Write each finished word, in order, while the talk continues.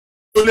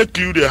only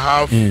clue they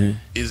have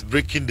is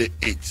breaking the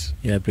 8.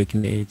 Yeah,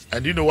 breaking the 8.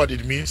 And do you know what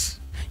it means?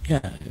 Yeah,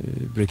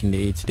 breaking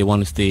the 8. They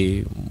want to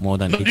stay more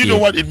than 8 Do you know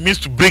what it means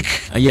to break?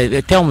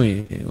 Yeah, tell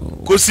me.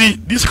 Because see,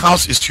 this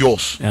house is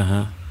yours.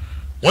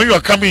 When you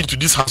are coming into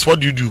this house, what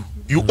do?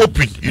 You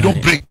open, you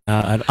don't break.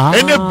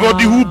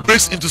 Anybody who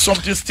breaks into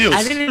something steals.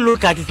 I didn't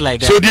look at it like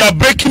that. So they are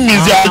breaking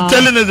means they are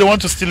telling us they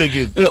want to steal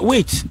again.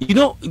 Wait, you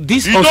know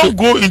this. You don't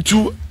go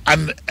into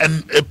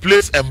a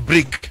place and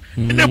break.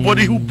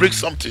 Anybody who breaks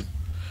something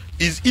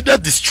is either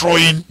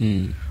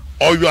destroying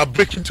or you are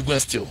breaking to go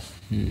and steal.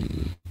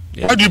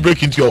 Yeah. Why do you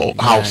break into your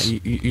house?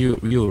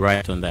 You're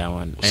right on that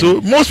one.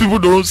 So most people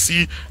don't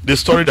see the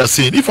story that's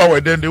saying if I were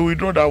them, they will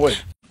draw that way.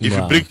 If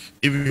you break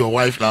even your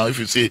wife now, if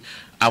you say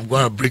I'm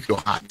gonna break your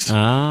heart,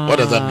 what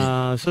does that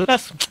mean? So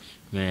that's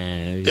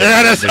man.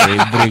 Yeah, that's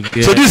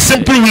so this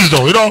simple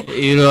wisdom,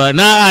 you know.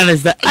 Now I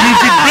understand.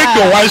 If you break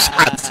your wife's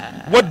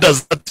heart, what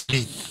does that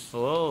mean?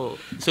 Oh,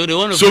 so they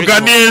want to. So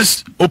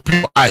Ghanaians, open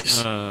your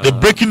eyes. The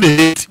breaking the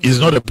 8 is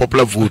not a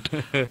popular vote,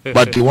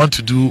 but they want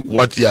to do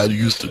what they are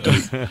used to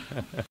doing.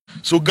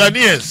 So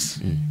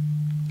Ghanaians,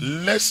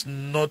 let's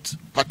not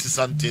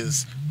partisan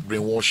things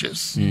brainwash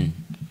us.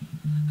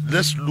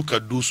 Let's look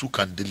at those who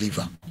can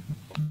deliver.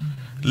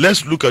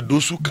 Let's look at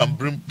those who can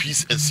bring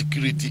peace and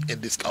security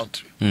in this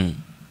country.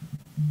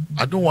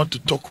 I don't want to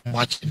talk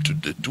much into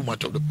too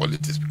much of the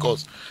politics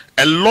because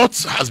a lot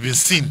has been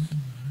seen.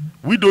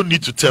 We don't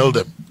need to tell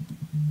them.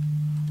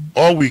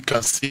 All we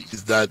can say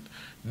is that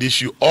they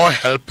should all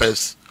help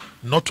us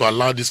not to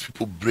allow these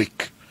people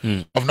break.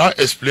 I've now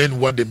explained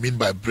what they mean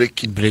by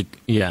breaking.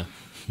 Yeah.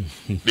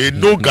 They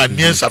know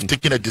Ghanaians have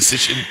taken a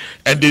decision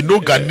and they know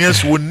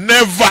Ghanaians will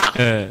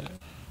never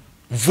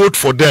vote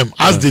for them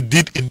as they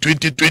did in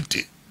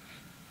 2020.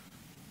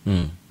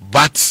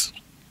 But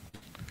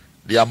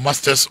they are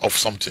masters of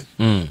something.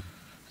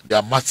 They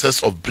are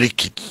masters of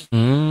breaking.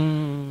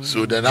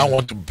 So they now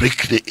want to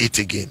break the 8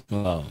 again.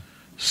 Wow.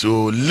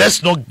 So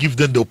let's not give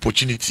them the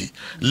opportunity.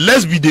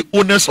 Let's be the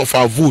owners of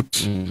our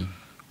vote.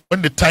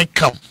 When the time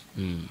comes,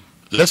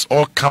 let's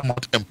all come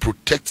out and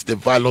protect the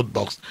ballot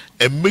box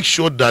and make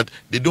sure that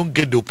they don't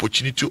get the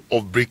opportunity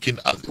of breaking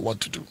as they want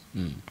to do.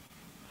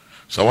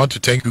 So I want to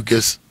thank you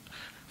guys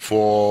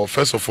for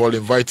first of all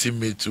inviting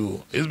me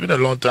to. It's been a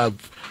long time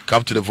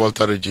come to the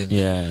Volta region.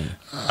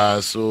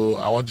 So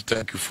I want to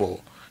thank you for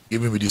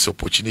giving me this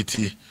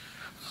opportunity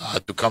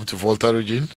to come to Volta region.